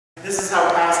This is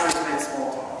how pastors make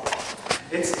small talk.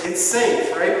 It's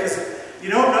safe, right? Because you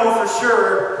don't know for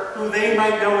sure who they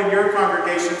might know in your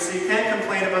congregation, so you can't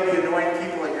complain about the annoying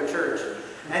people at your church.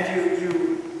 And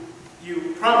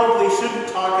you probably shouldn't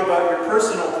talk about your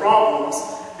personal problems,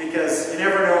 because you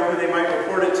never know who they might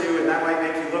report it to, and that might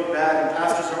make you look bad, and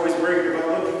pastors are always worried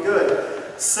about looking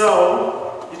good.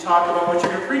 So you talk about what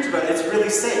you're going to preach about. It's really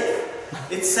safe.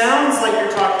 It sounds like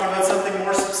you're talking about something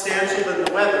more substantial than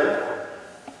the weather,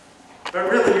 but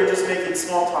really you're just making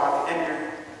small talk,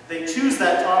 and they choose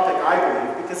that topic, I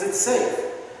believe, because it's safe.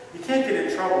 You can't get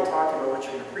in trouble talking about what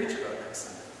you're going to preach about next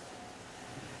Sunday.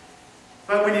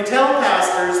 But when you tell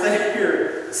pastors that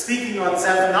you're speaking on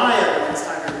Zephaniah the next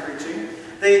time you're preaching,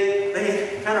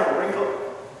 they kind of wrinkle.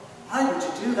 Why would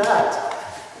you do that?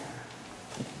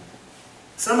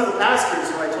 Some of the pastors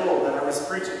who I told that I was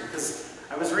preaching, because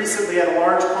I was recently at a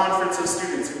large conference of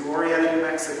students in Glorieta, New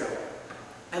Mexico,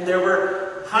 and there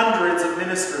were hundreds of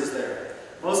ministers there,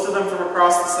 most of them from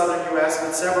across the southern U.S.,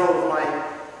 but several of my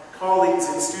colleagues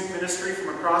in student ministry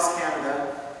from across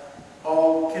Canada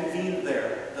all convened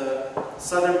there. The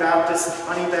Southern Baptist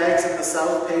money bags in the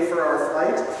south pay for our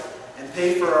flight and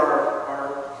pay for our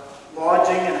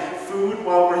lodging and food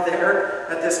while we're there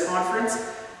at this conference.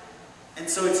 And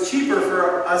so it's cheaper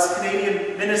for us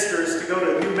Canadian ministers to go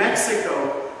to New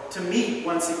Mexico to meet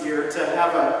once a year to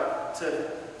have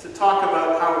to talk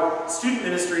about how student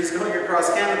ministry is going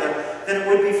across Canada than it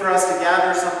would be for us to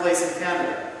gather someplace in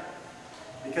Canada.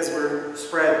 Because we're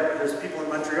spread. There's people in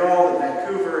Montreal, and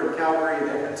Vancouver, and Calgary, and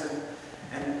Edmonton,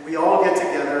 and we all get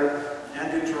together,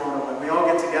 and in Toronto, and we all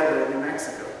get together in New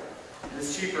Mexico. And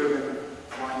it's cheaper than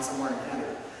flying somewhere in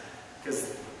Canada,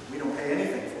 because we don't pay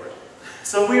anything for it.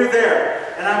 So we're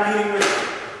there, and I'm meeting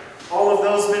with all of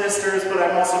those ministers, but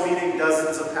I'm also meeting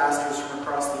dozens of pastors from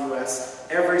across the U.S.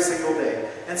 every single day.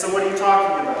 And so what are you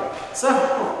talking about? So,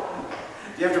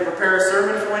 do you have to prepare a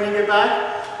sermon for when you get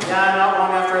back? Yeah, not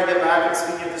long after I get back, I'm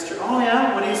speaking at this church. Oh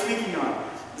yeah? What are you speaking on?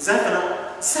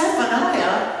 Zephaniah?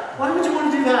 Zephaniah? Why would you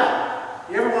want to do that?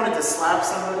 You ever wanted to slap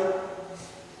somebody?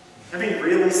 I mean,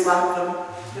 really slap them?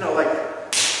 You know, like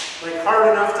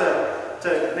hard enough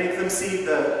to make them see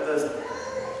the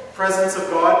presence of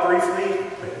God briefly,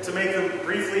 to make them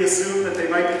briefly assume that they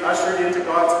might be ushered into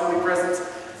God's holy presence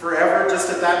forever. Just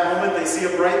at that moment, they see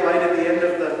a bright light at the end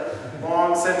of the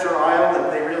long center aisle,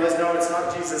 and they realize, no, it's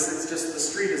not Jesus, it's just the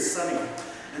street is sunny.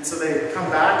 And so they come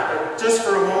back, but just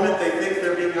for a moment they think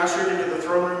they're being ushered into the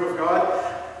throne room of God.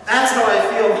 That's how I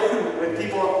feel when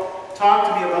people talk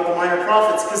to me about the minor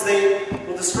prophets, because they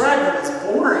will describe them as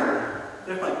boring.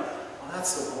 They're like, oh, that's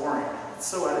so boring. It's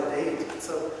so out of date.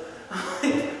 So,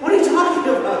 what are you talking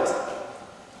about?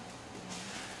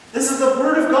 This is the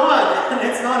Word of God, and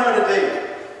it's not out of date.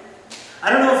 I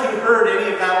don't know if you heard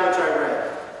any of that which I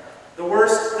read. The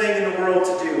worst thing in the world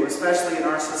to do, especially in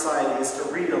our society, is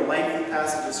to read a lengthy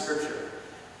passage of Scripture.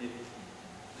 It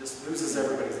just loses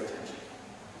everybody's attention.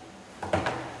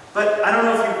 But I don't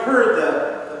know if you heard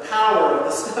the power of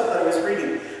the stuff that I was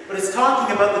reading, but it's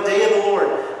talking about the day of the Lord.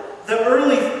 The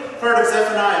early part of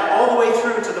Zephaniah, all the way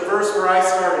through to the verse where I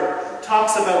started,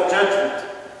 talks about judgment.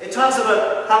 It talks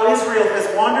about how Israel has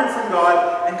wandered from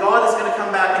God, and God is going to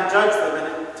come back and judge them.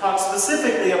 And it talks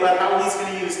specifically about how He's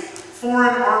going to use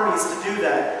foreign armies to do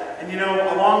that. And you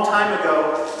know, a long time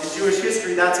ago in Jewish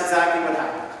history, that's exactly what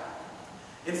happened.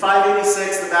 In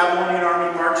 586, the Babylonian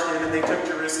army marched in and they took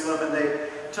Jerusalem, and they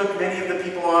took many of the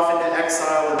people off into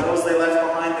exile, and those they left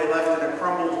behind, they left in a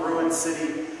crumbled, ruined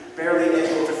city, barely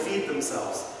able to feed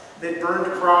themselves. They'd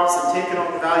burned crops and taken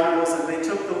all the valuables, and they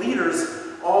took the leaders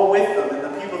all with them, and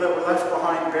the people that were left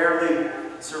behind barely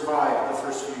survived the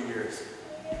first few years.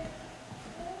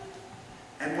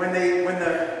 And when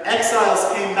the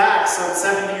exiles came back some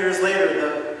 70 years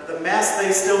later, the mess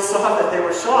they still saw, that they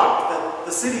were shocked that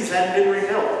the cities hadn't been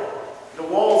rebuilt. The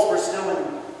walls were still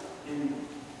in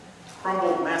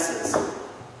crumbled messes.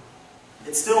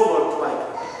 It still looked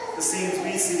like the scenes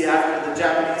we see after the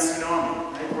Japanese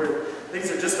tsunami, right, where things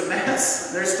are just a mess.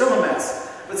 And they're still a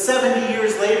mess. But 70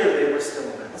 years later, they were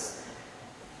still a mess.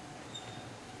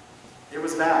 It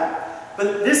was bad.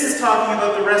 But this is talking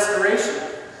about the restoration.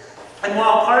 And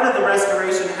while part of the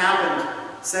restoration happened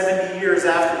 70 years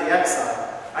after the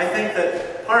exile, I think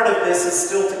that part of this is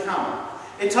still to come.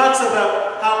 It talks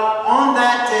about how on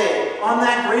that day, on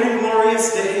that great and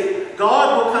glorious day,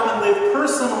 God will come and live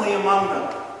personally among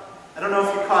them. I don't know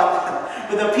if you caught that.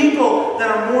 But the people that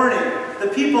are mourning,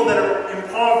 the people that are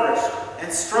impoverished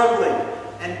and struggling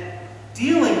and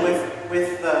dealing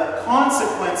with the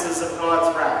consequences of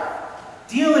God's wrath,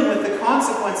 dealing with the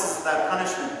consequences of that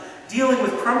punishment, dealing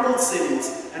with crumbled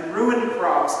cities and ruined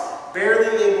crops,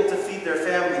 barely able to feed their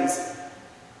families,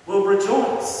 will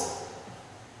rejoice.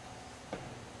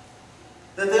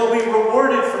 That they'll be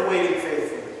rewarded for waiting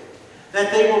faithfully.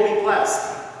 That they will be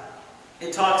blessed.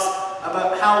 It talks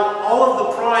about how all of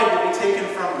the pride will be taken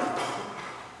from them.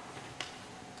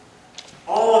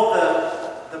 All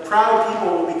of the proud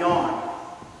people will be gone.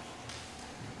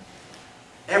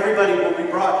 Everybody will be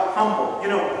brought humble. You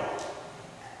know,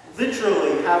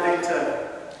 literally having to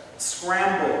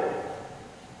scramble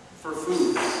for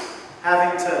food.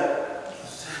 Having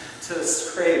to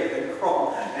scrape and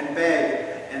crawl and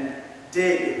beg and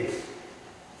dig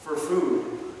for food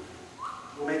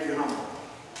will make you humble.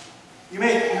 You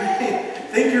may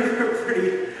think you're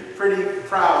pretty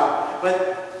proud,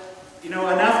 but you know,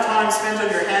 enough time spent on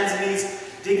your hands and knees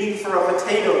digging for a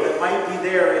potato that might be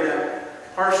there in a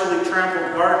partially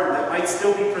trampled garden that might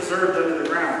still be preserved under the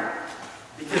ground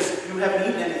because you haven't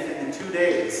eaten anything in 2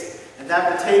 days, and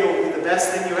that potato will be the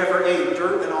best thing you ever ate,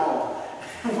 dirt and all,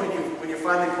 when you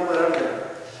finally pull it out of there.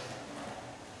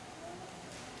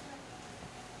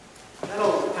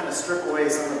 That'll kind of strip away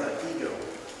some of the ego.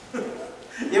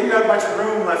 You haven't got much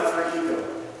room left for ego.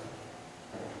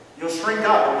 You'll shrink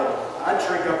up a little. I'd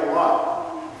shrink up a lot.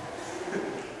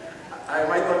 I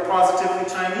might look positively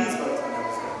Chinese by the time I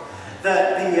was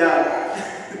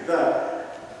done.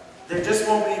 There just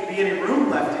won't be any room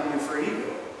left in you for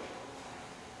ego.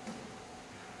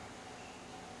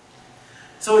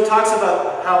 So it talks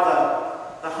about how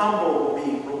the humble will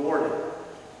be rewarded.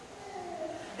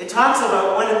 It talks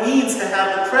about what it means to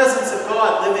have the presence of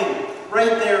God living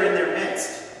right there in their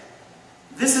midst.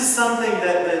 This is something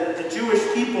that the Jewish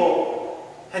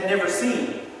people had never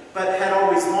seen, but had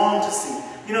always longed to see.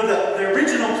 You know, the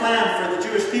original plan for the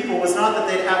Jewish people was not that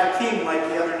they'd have a king like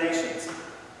the other nations.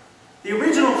 The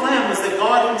original plan was that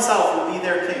God himself would be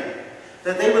their king.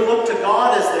 That they would look to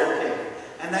God as their king.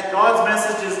 And that God's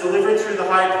messages delivered through the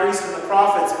high priest and the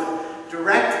prophets would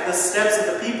direct the steps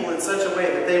of the people in such a way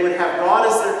that they would have God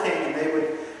as their king and they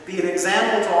would be an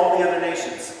example to all the other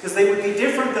nations. Because they would be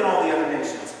different than all the other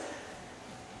nations.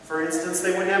 For instance,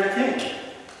 they wouldn't have a king.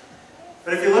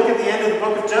 But if you look at the end of the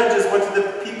book of Judges, what do the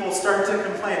people start to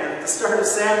complain? And at the start of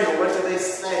Samuel, what do they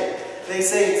say? They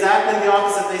say exactly the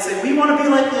opposite. They say, we want to be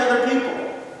like the other people.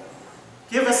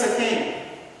 Give us a king.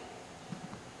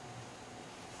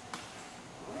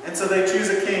 And so they choose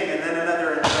a king, and then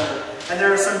another, and another. And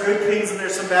there are some good kings and there are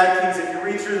some bad kings. If you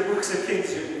read through the books of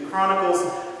Kings, and Chronicles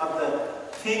of the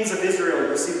kings of Israel,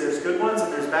 you'll see there's good ones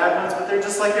and there's bad ones, but they're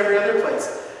just like every other place.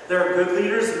 There are good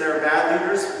leaders and there are bad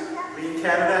leaders. We in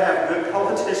Canada have good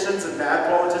politicians and bad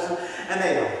politicians, and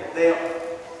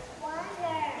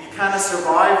you kind of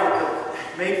survive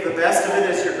make the best of it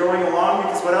as you're going along,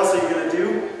 because what else are you going to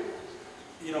do?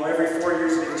 You know, every 4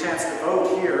 years you get a chance to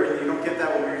vote here, and you don't get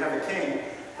that when you have a king.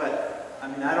 But, I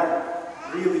mean, I don't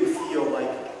really feel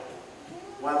like,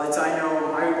 while I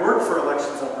know, I work for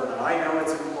Elections Alberta, I know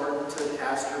it's important to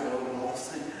cast your vote and all those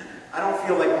things. I don't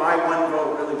feel like my one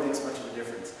vote really makes much of a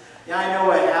difference. Yeah, I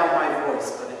know I have my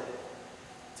voice, but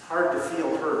it's hard to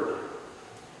feel heard.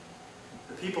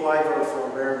 The people I vote for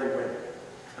rarely win.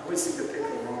 I always seem to pick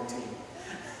the wrong team.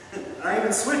 And I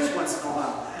even switch once in a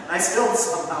while. And I still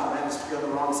somehow manage to be on the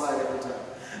wrong side every time.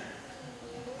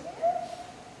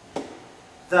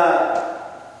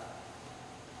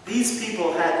 These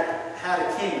people had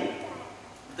a king.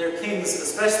 Their kings,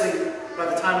 especially by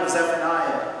the time of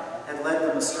Zephaniah, had led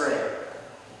them astray.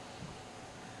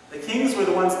 The kings were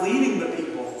the ones leading the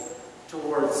people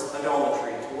towards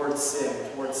idolatry, towards sin,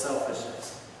 towards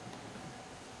selfishness.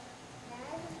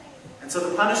 And so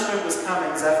the punishment was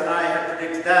coming. Zephaniah had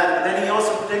predicted that. But then he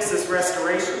also predicts this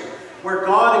restoration, where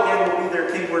God again will be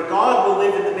their king, where God will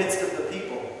live in the midst of the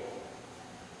people.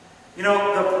 You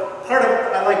know, the part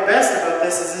I like best about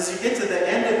this is as you get to the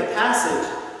end of the passage,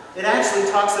 it actually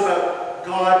talks about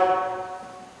God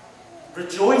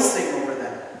rejoicing over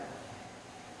them,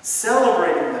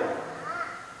 celebrating them,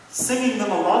 singing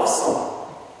them a love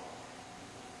song.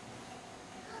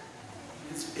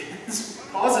 It's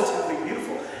positively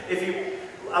beautiful. If you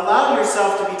allow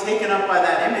yourself to be taken up by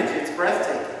that image, it's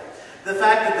breathtaking. The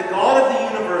fact that the God of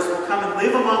the universe will come and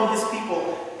live among his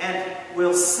people and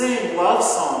will sing love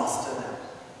songs to them.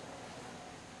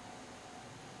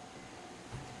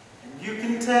 And you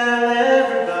can tell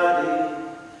everybody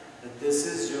that this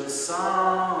is your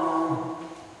song.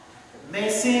 It may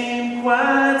seem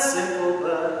quite simple,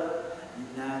 but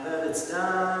now that it's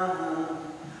done,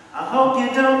 I hope you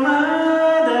don't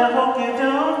mind, I hope you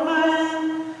don't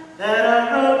mind that I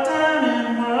wrote down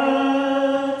in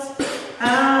words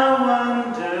how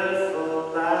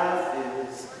wonderful life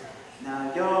is.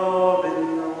 Now you're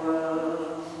in the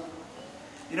world.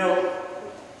 You know,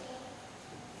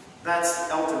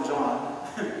 Elton John,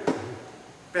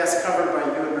 best covered by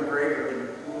Ewan McGregor in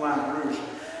Moulin Rouge,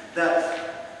 that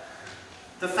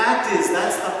the fact is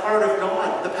that's the heart of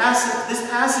God. This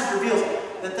passage reveals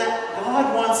that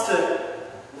God wants to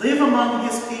live among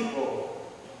his people,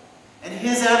 and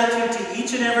his attitude to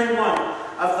each and every one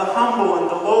of the humble and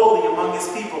the lowly among his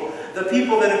people, the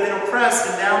people that have been oppressed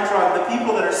and downtrodden, the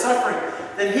people that are suffering,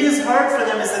 that his heart for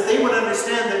them is that they would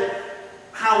understand that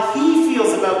how he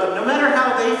feels about them, no matter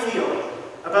how they feel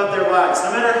about their lives,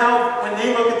 no matter how, when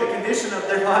they look at the condition of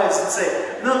their lives and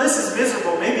say, no, this is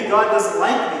miserable, maybe God doesn't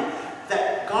like me,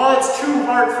 that God's true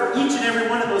heart for each and every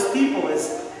one of those people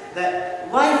is that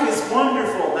life is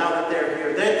wonderful now that they're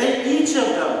here. That each of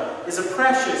them is a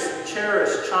precious and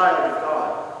cherished child of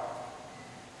God.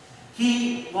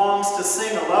 He longs to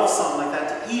sing a love song like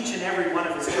that to each and every one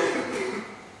of his children.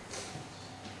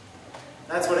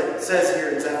 That's what it says here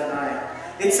in Zephaniah.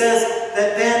 It says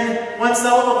that then, once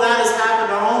all of that has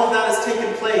happened, and all of that has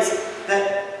taken place,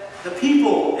 that the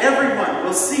people, everyone,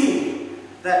 will see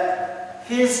that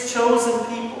his chosen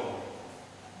people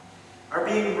are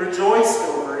being rejoiced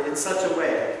over in such a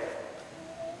way,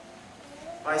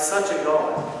 by such a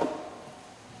God,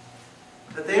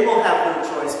 that they will have no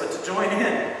choice but to join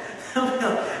in.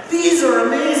 These are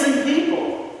amazing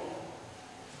people.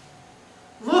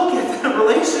 Look at the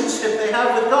relationship they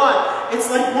have with God. It's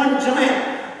like one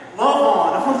giant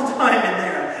love-on all the time in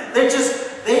there. They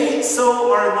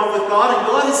so are in love with God, and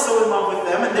God is so in love with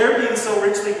them, and they're being so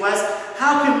richly blessed.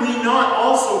 How can we not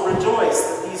also rejoice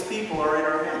that these people are in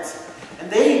our midst?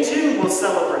 And they too will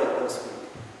celebrate those people.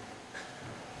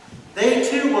 They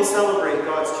too will celebrate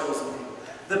God's chosen people.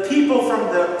 The people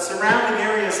from the surrounding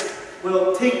areas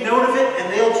will take note of it,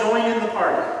 and they'll join in the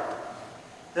party.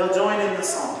 They'll join in the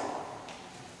song.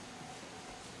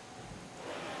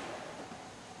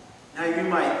 Now you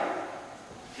might,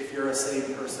 if you're a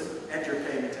sane person and you're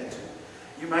paying attention,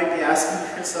 you might be asking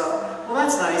yourself, well,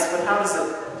 that's nice, but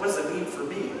what does it mean for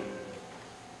me?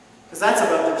 Because that's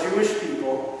about the Jewish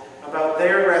people, about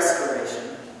their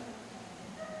restoration.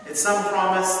 It's some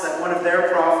promise that one of their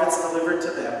prophets delivered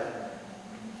to them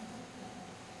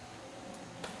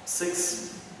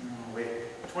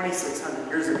 2,600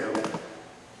 years ago.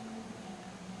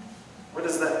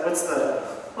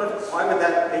 Why would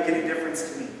that make any difference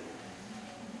to me?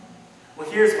 Well,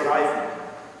 here's what I think.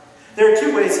 There are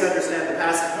two ways to understand the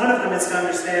passage. One of them is to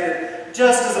understand it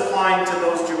just as applying to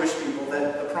those Jewish people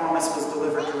that the promise was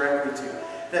delivered directly to.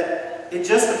 That it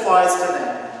just applies to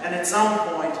them. And at some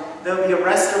point, there'll be a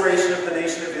restoration of the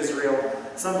nation of Israel.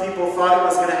 Some people thought it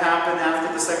was going to happen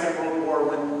after the Second World War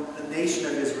when the nation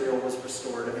of Israel was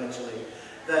restored eventually.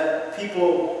 That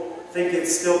people think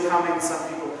it's still coming, some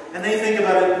people. And they think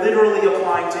about it literally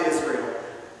applying to Israel.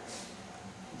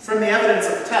 From the evidence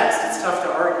of the text, it's tough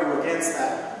to argue against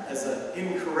that as an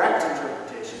incorrect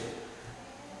interpretation.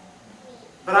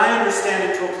 But I understand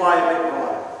it to apply a bit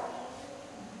broader.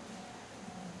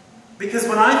 Because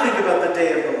when I think about the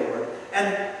day of the Lord,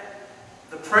 and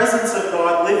the presence of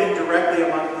God living directly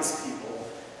among his people,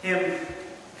 him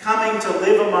coming to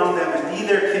live among them and be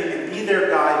their king and be their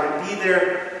guide and be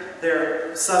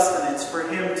their sustenance, for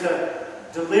him to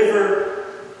deliver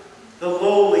the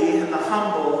lowly and the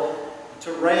humble,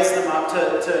 to raise them up,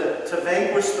 to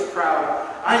vanquish the proud,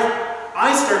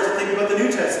 I start to think about the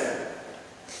New Testament.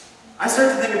 I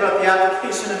start to think about the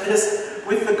application of this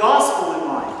with the gospel in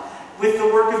mind, with the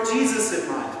work of Jesus in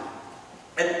mind.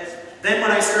 And then when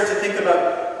I start to think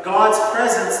about God's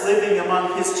presence living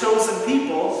among his chosen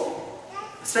people,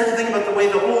 I start to think about the way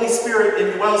the Holy Spirit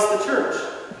indwells the church.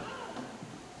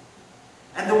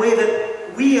 And the way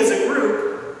that we as a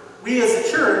group, we as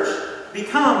a church,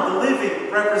 become the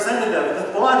living representative,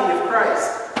 the body of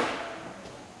Christ.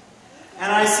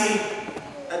 And I see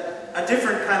a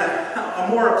different kind of, a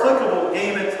more applicable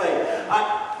game at play.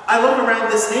 I look around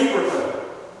this neighborhood,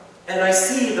 and I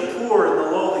see the poor and the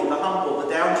lowly, the humble, the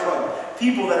downtrodden,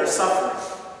 people that are suffering.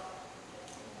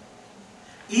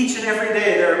 Each and every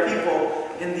day there are people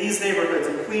in these neighborhoods,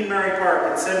 in Queen Mary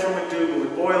Park, in Central McDougall,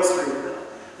 in Boyle Street,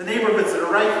 the neighborhoods that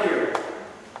are right here,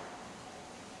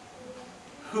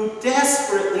 who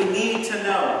desperately need to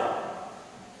know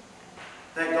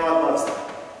that God loves them.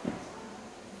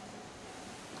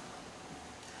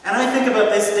 And I think about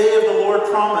this day of the Lord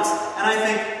promise, and I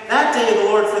think that day of the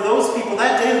Lord for those people,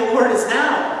 that day of the Lord is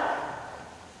now.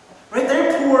 Right?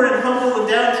 They're poor and humble and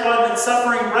downtrodden and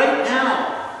suffering right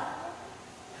now.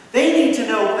 They need to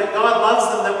know that God loves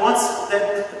them,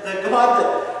 that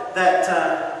God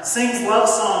that sings love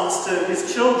songs to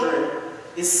his children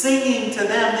is singing to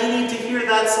them. They need to hear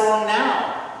that song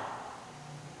now.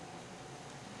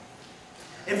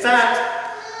 In fact,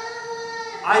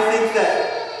 I think that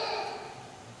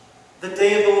The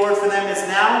day of the Lord for them is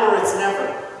now or it's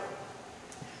never.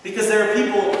 Because there are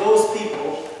people, those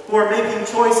people, who are making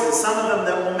choices, some of them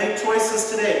that will make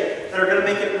choices today, that are going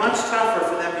to make it much tougher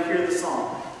for them to hear the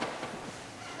song.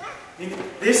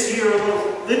 This year,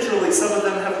 literally, some of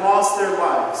them have lost their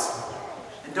lives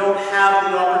and don't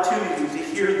have the opportunity to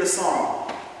hear the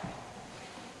song.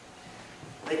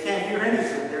 They can't hear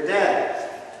anything. They're dead.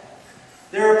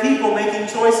 There are people making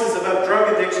choices about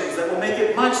drug addictions that will make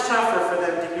it much tougher for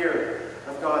them to hear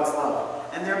of God's love.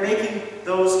 And they're making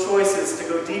those choices to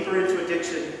go deeper into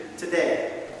addiction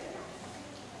today.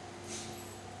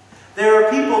 There are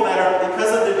people that are,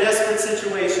 because of the desperate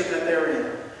situation that they're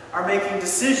in, are making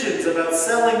decisions about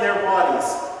selling their bodies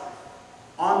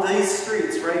on these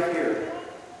streets right here.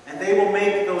 And they will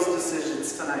make those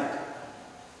decisions tonight.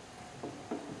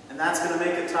 And that's going to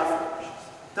make it tougher.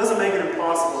 It doesn't make it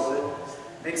impossible, but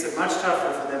it makes it much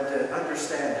tougher for them to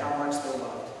understand how much they're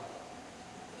loved.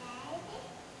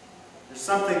 There's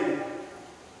something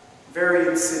very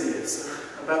insidious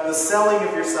about the selling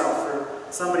of yourself for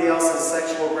somebody else's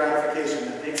sexual gratification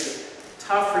that makes it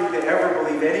tough for you to ever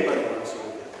believe anybody loves you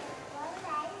again.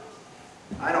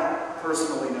 I don't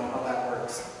personally know how that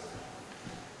works.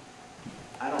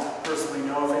 I don't personally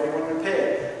know if anyone would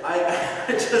pay. I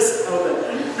just know that,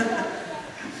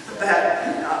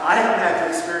 I haven't had to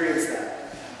experience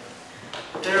that.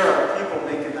 But there are people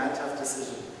making that tough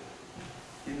decision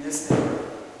in this neighborhood.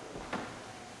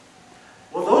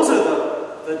 Well, those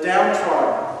are the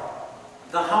downtrodden,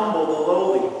 the humble, the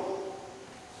lowly.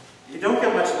 You don't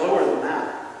get much lower than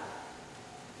that.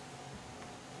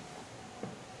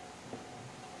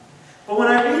 But when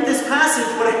I read this passage,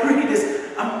 what I read is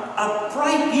a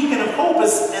bright beacon of hope.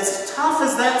 As tough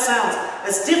as that sounds,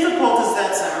 as difficult as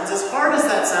that sounds, as hard as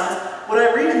that sounds, what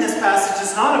I read in this passage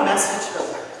is not a message of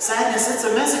sadness, it's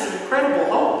a message of incredible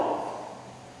hope.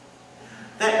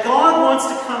 That God wants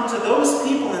to come to those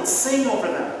people and sing over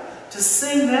them, to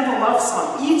sing them a love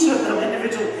song, each of them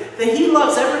individually, that He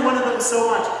loves every one of them so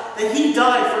much, that He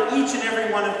died for each and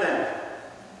every one of them.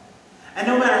 And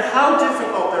no matter how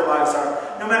difficult their lives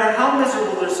are, no matter how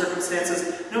miserable their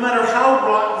circumstances, no matter how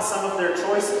rotten some of their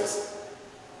choices,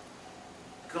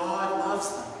 God loves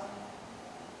them.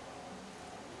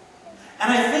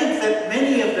 And I think that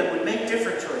many of them would make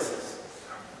different choices,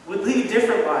 would lead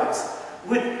different lives,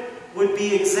 would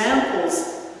be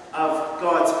examples of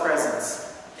God's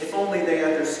presence, if only they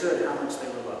understood how much they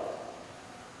were loved.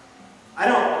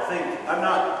 I'm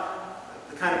not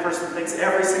the kind of person who thinks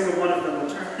every single one of them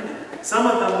would turn. Some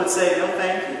of them would say, no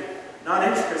thank you, not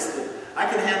interested. I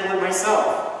can handle it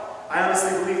myself. I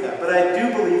honestly believe that. But I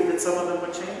do believe that some of them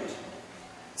would change.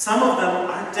 Some of them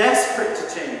are desperate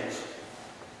to change.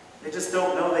 They just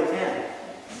don't know they can.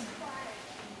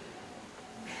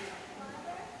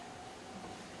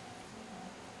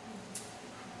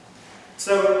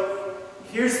 So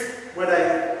here's where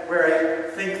I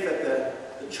think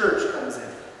that the church comes in.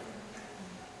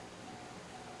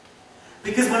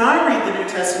 Because when I read the New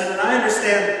Testament, and I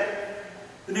understand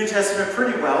the New Testament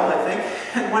pretty well, I think,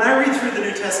 and when I read through the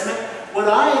New Testament, what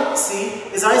I see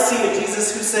is a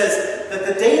Jesus who says that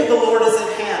the day of the Lord is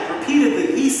at hand.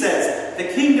 Repeatedly, He says,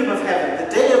 the kingdom of heaven,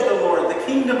 the day of the Lord, the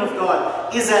kingdom of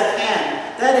God is at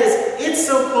hand. That is, it's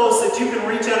so close that you can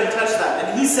reach out and touch that.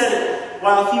 And He said it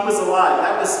while He was alive.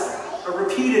 That was a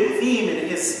repeated theme in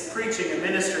His preaching and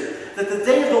ministry. That the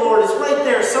day of the Lord is right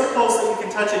there, so close that you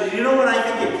can touch it. Do you know when I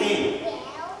think it came?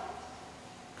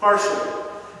 Partially.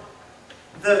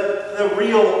 The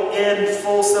real end,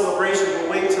 full celebration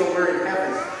will wait till we're in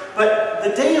heaven. But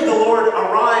the day of the Lord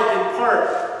arrived in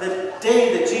part the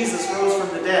day that Jesus rose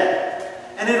from the dead.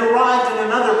 And it arrived in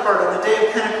another part on the day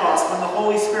of Pentecost when the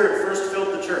Holy Spirit first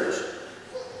filled the church.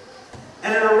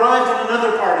 And it arrived in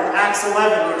another part in Acts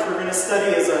 11, which we're going to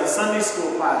study as a Sunday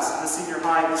school class in the senior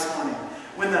high this morning,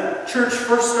 when the church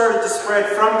first started to spread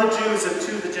from the Jews and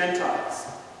to the Gentiles.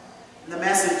 And the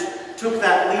message took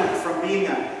that leap from being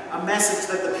a message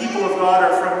that the people of God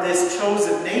are from this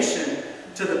chosen nation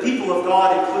to the people of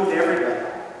God include everybody.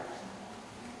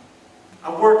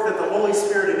 A work that the Holy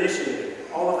Spirit initiated.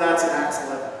 All of that's in Acts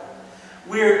 11.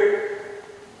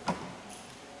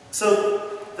 So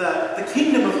the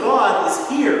kingdom of God is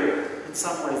here in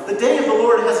some ways. The day of the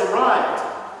Lord has arrived.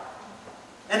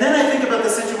 And then I think about the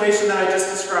situation that I just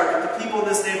described with the people in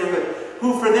this neighborhood,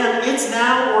 who for them, it's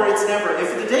now or it's never.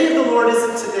 If the day of the Lord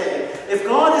isn't today, if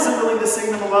God isn't willing to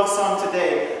sing them a love song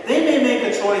today, they may make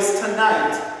a choice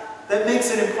tonight that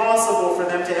makes it impossible for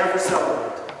them to ever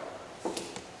celebrate.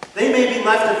 They may be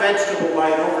left a vegetable by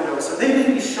an overdose, or they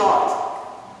may be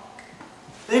shot.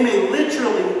 They may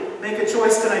literally make a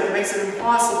choice tonight that makes it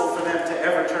impossible for them to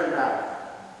ever turn back.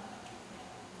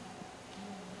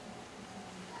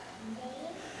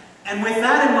 And with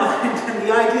that in mind, and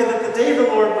the idea that the day of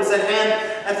the Lord was at hand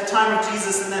at the time of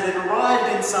Jesus, and that it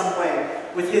arrived in some way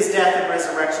with his death and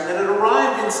resurrection, that it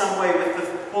arrived in some way with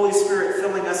the Holy Spirit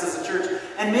filling us as a church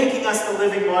and making us the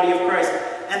living body of Christ,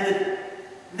 and the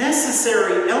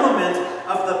necessary element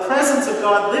of the presence of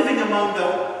God living among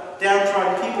the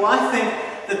downtrodden people, I think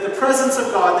that the presence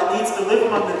of God that needs to live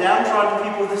among the downtrodden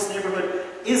people of this neighborhood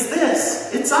is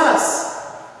this. It's us.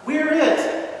 We're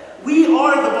it. We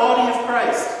are the body of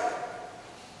Christ.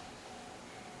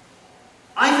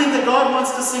 I think that God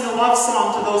wants to sing a love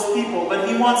song to those people, but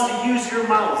he wants to use your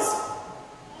mouths.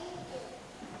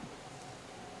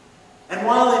 And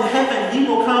while in heaven, he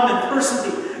will come and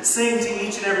personally sing to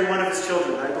each and every one of his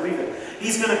children. I believe it.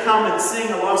 He's going to come and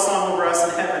sing a love song over us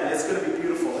in heaven. It's going to be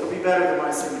beautiful. It'll be better than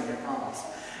my singing, I promise.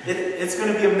 It's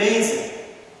going to be amazing.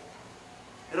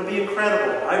 It'll be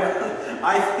incredible.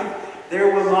 I think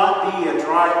there will not be a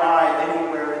dry eye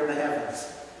anywhere in the heavens.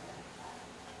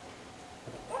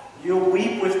 You'll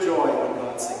weep with joy when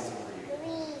God sings over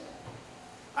you.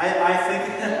 I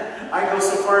think, I go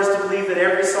so far as to believe that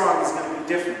every song is going to be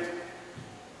different.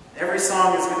 Every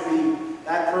song is going to be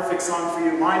that perfect song for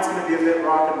you. Mine's going to be a bit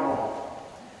rock and roll.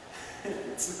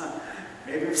 It's not.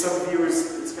 Maybe for some of you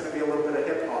it's going to be a little bit of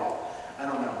hip hop. I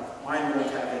don't know. Mine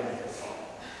won't have any hip hop.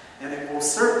 And it will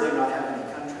certainly not have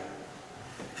any country.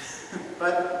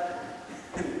 But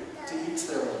to each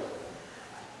their own.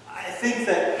 I think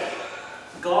that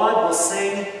God will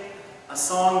sing a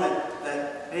song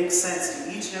that makes sense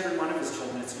to each and every one of his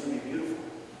children. It's going to be beautiful.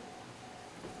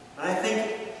 But I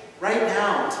think right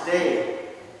now, today,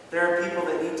 there are people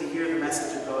that need to hear the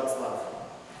message of God's love.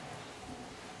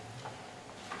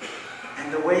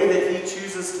 And the way that he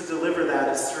chooses to deliver that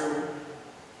is through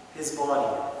his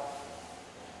body.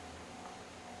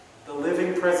 The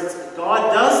living presence.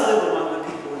 God does live among the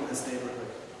people in this neighborhood.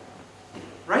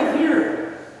 Right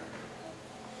here.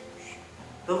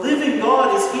 The living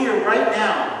God is here right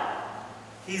now.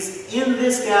 He's in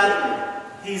this gathering.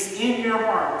 He's in your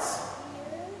hearts.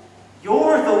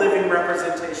 You're the living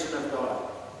representation of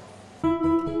God.